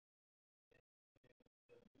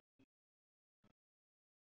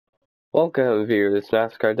Welcome, viewers.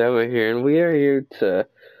 NOSSCAR Demo here, and we are here to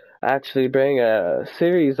actually bring a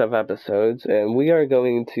series of episodes, and we are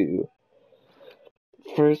going to,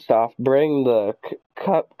 first off, bring the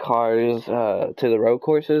cup cars to the road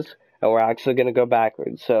courses, and we're actually going to go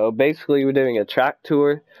backwards. So, basically, we're doing a track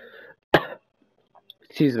tour,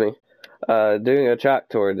 doing a track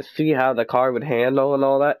tour to see how the car would handle and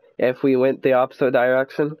all that if we went the opposite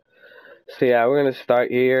direction. So, yeah, we're going to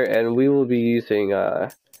start here, and we will be using,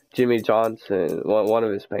 Jimmy Johnson, one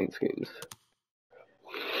of his paint schemes.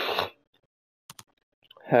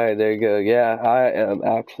 Alright, there you go. Yeah, I am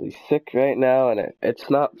actually sick right now, and it's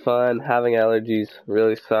not fun. Having allergies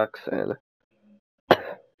really sucks, and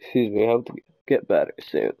excuse me, I hope to get better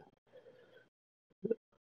soon.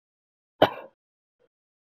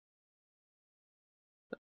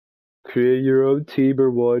 Create your own team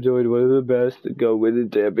or join one of the best and go win the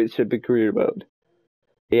championship in career mode.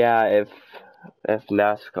 Yeah, if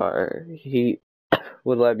NASCAR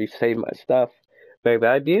would let me save my stuff, maybe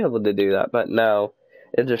I'd be able to do that, but no.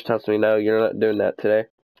 It just tells me, no, you're not doing that today.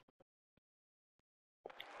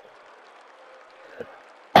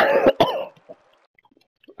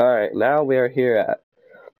 Alright, now we are here at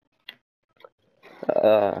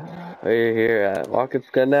Watkins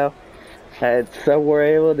Glen now. And so we're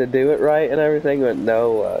able to do it right and everything with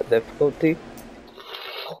no difficulty.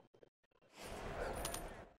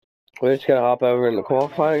 We're just gonna hop over in the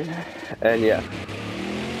qualifying, and yeah.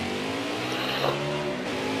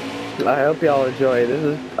 I hope y'all enjoy.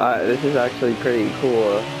 This is actually pretty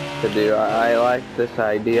cool to do. I like this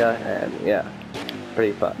idea, and yeah,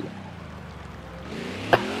 pretty fun.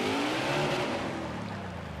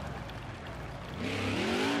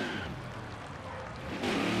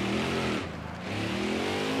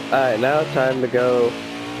 Alright, now it's time to go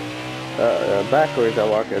backwards on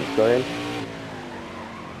Watkins Glen.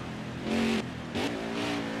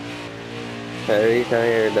 We're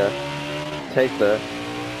here to take the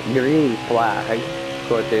green flag,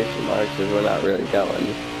 quotation marks, because we're not really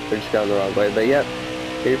going. We're just going the wrong way. But yep,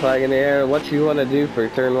 green flag in the air. What you want to do for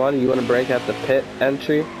turn one, you want to brake at the pit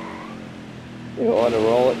entry. You want to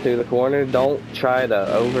roll it through the corner. Don't try to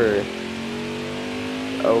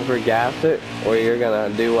over gas it, or you're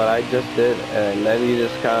gonna do what I just did, and then you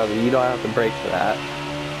just you don't have to brake for that.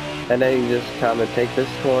 And then you just come and take this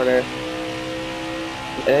corner.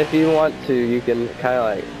 And if you want to, you can kind of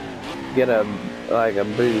like get a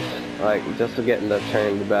boost, like just to get in the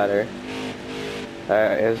turns better.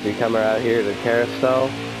 Alright, as we come around here to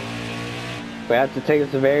carousel, we have to take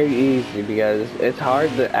this very easy because it's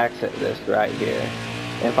hard to exit this right here.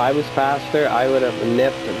 If I was faster, I would have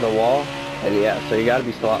nipped the wall, and yeah, so you gotta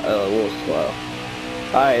be a little slow.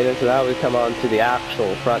 Alright, and so now we come on to the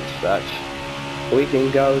actual front stretch. We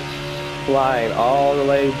can go flying all the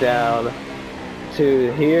way down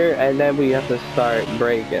to here, and then we have to start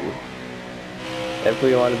braking if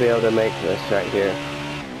we want to be able to make this right here.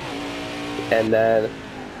 And then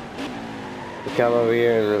we come over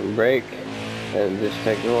here and brake and just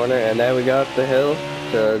take the corner, and then we go up the hill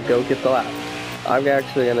to go get the lap. I'm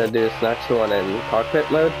actually going to do this next one in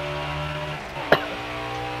cockpit mode.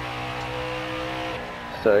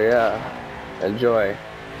 So yeah, enjoy.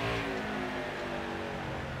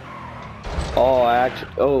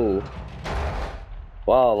 Oh,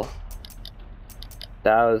 well,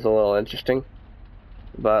 that was a little interesting,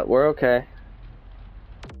 but we're okay.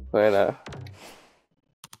 We're gonna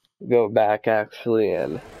go back actually,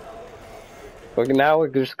 and we're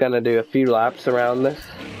just gonna do a few laps around this,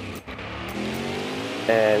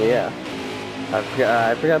 and yeah, I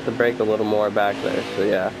forgot to brake a little more back there, so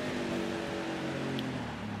yeah.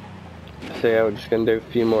 So yeah, we're just gonna do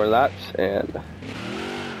a few more laps, and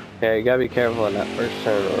yeah, you gotta be careful in that first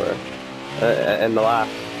turn, or in the last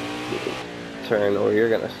turn, or you're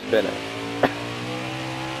gonna spin it.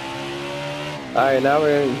 Alright, now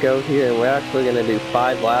we're gonna go here, and we're actually gonna do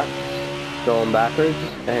 5 laps going backwards,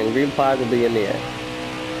 and green flag will be in the air.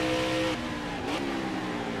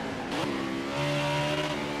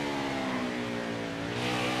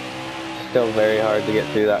 Still very hard to get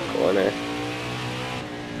through that corner.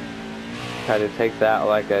 Try to take that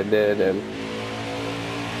like I did, and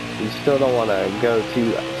you still don't want to go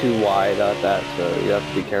too wide on that, so you have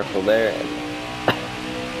to be careful there.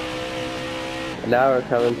 And now we're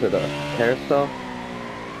coming to the carousel.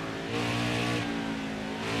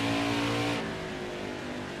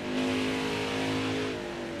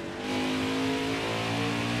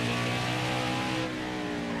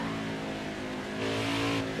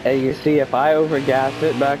 And you see, if I overgas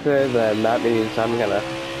it back there, then that means I'm gonna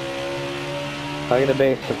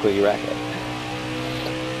basically wreck it.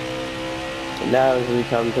 Now as we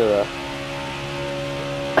come to the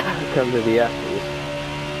come to the S's.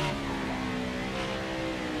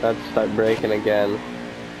 Let's start braking again.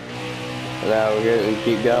 Now we're going to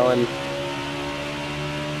keep going.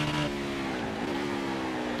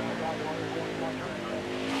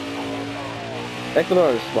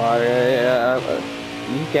 Ignore the spotter.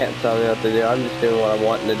 You can't tell me what to do. I'm just doing what I'm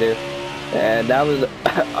wanting to do. And that was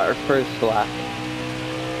our first lap.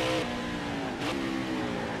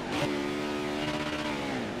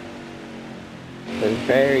 It's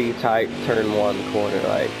very tight turn 1 corner.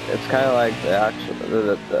 Like it's kind of like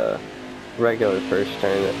the regular first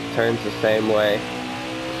turn. It turns the same way.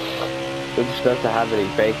 It just doesn't have any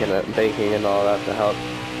baking and all that to help.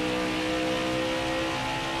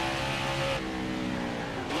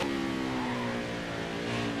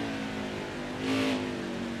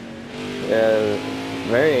 Yeah,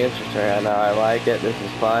 very interesting right now. I like it. This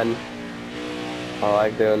is fun. I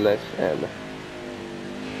like doing this, and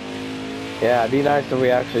yeah, it'd be nice if we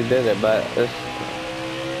actually did it, but this,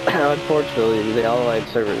 unfortunately, the online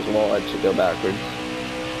servers won't let you go backwards.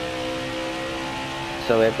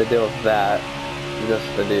 So we have to deal with that just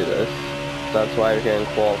to do this. So that's why we're here in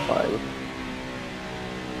qualifying.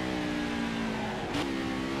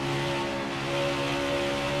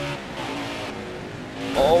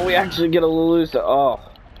 Oh, we actually get a little loose. Oh,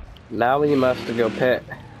 now we must go pit.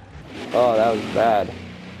 Oh, that was bad.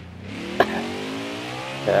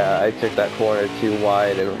 Yeah, I took that corner too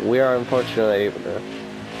wide, and we are unfortunately able to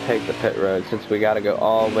take the pit road since we got to go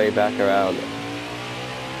all the way back around.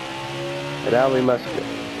 And now we must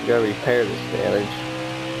go repair this damage.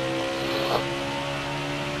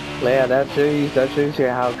 Yeah, that shows you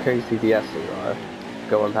how crazy the S's are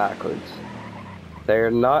going backwards.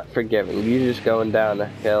 They're not forgiving. You just going down the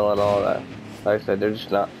hill and all that. Like I said, they're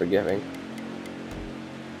just not forgiving.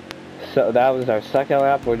 So that was our second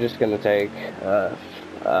lap. We're just gonna take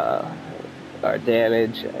our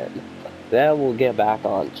damage, and then we'll get back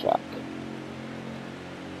on track.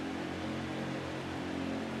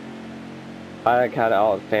 I kind of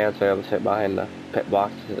all the fans are able to sit behind the pit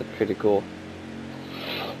boxes. It's pretty cool.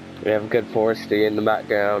 We have good forestry in the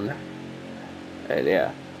background, and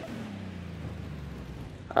yeah.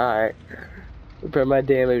 Alright, repair my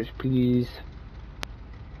damage, please.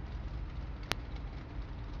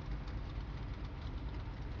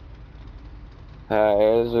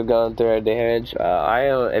 Alright, as we're going through our damage,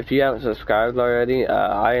 if you haven't subscribed already,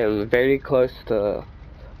 I am very close to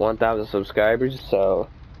 1,000 subscribers, so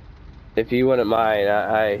if you wouldn't mind,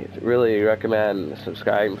 I really recommend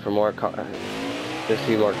subscribing for more to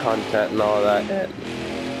see more content and all that, and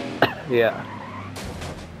yeah.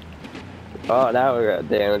 Oh, now we're at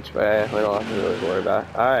damage, but we don't have to really worry about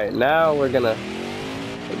it. Alright, now we're gonna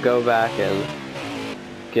go back and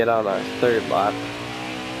get on our third lap.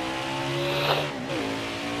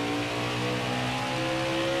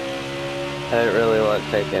 I didn't really want to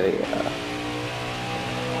take any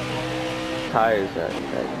tires or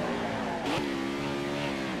anything.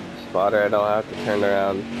 Spotter, I don't have to turn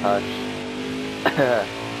around and touch.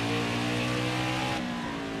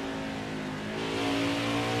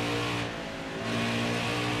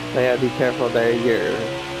 Yeah, be careful there.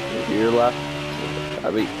 Your left,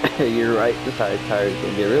 I mean, your right side tires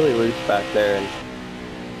will get really loose back there, and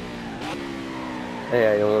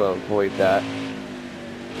yeah, you want to avoid that.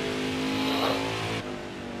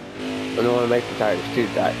 I don't want to make the tires too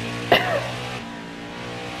tight.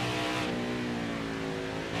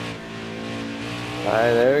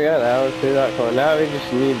 Alright, there we go. Now we're through that corner. Now we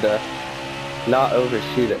just need to not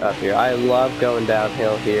overshoot it up here. I love going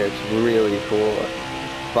downhill here. It's really cool.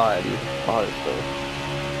 Fun, honestly.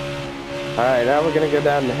 Alright, now we're gonna go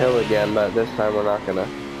down the hill again, but this time we're not gonna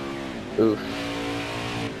oof.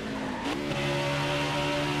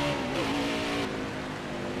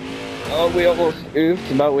 Oh, we almost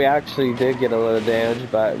oofed, but we actually did get a little damage,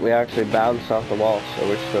 but we actually bounced off the wall, so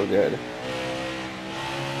we're still good.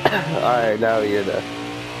 Alright, now you're to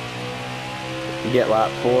get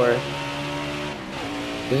lap 4.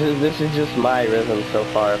 This is just my rhythm so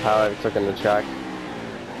far of how I've taken the track.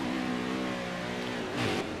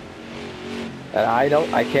 And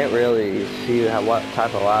I can't really see what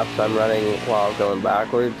type of laps I'm running while going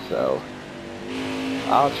backwards, so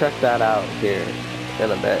I'll check that out here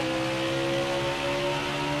in a bit.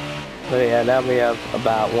 But yeah, now we have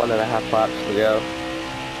about 1.5 laps to go.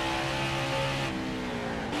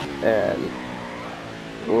 And,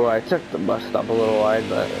 well, I took the bus stop a little wide,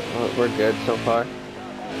 but we're good so far.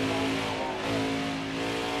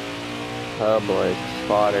 Oh boy,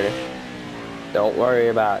 spotter. Don't worry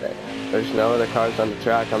about it. There's no other cars on the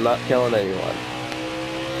track. I'm not killing anyone.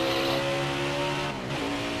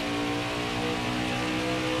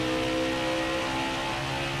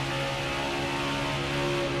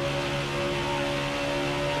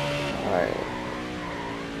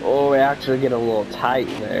 actually get a little tight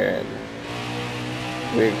there, and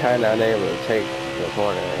we were kind of unable to take the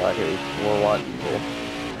corner like we were wanting to.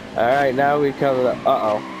 Alright, now we come to the,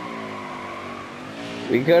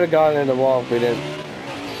 we could have gone in the wall if we didn't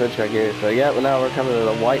switch our gears. So yeah, but now we're coming to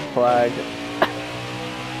the white flag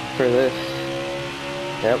for this.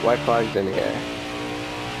 Yep, white flag's in the air.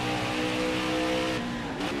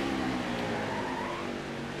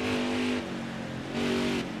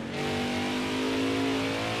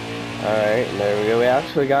 Alright, there we go. We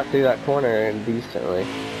actually got through that corner decently.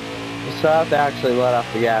 We still have to actually let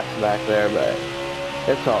off the gas back there, but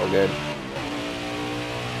it's all good.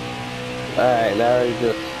 Alright, now we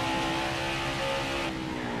just...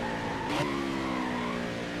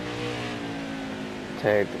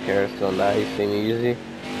 take the carousel nice and easy.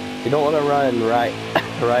 You don't want to run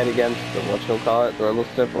right against the whatchamacallit, the rumble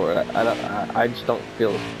strip, or I just don't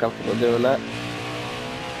feel comfortable doing that.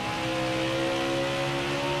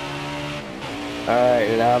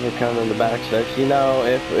 Alright, now we're coming to the back stretch. You know,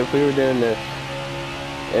 if we were doing this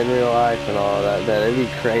in real life and all that, then it'd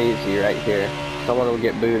be crazy right here. Someone would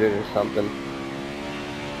get booted or something.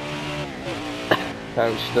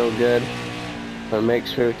 I'm still good. But make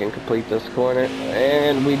sure we can complete this corner,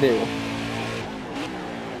 and we do.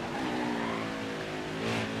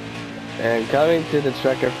 And coming to the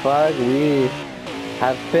checker flag, we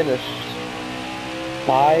have finished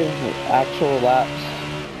 5 actual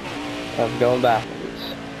laps of going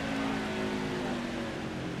backwards.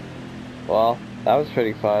 Well, that was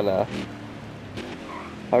pretty fun.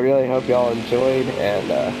 I really hope y'all enjoyed,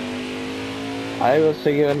 and I will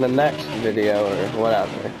see you in the next video or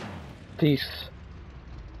whatever. Peace.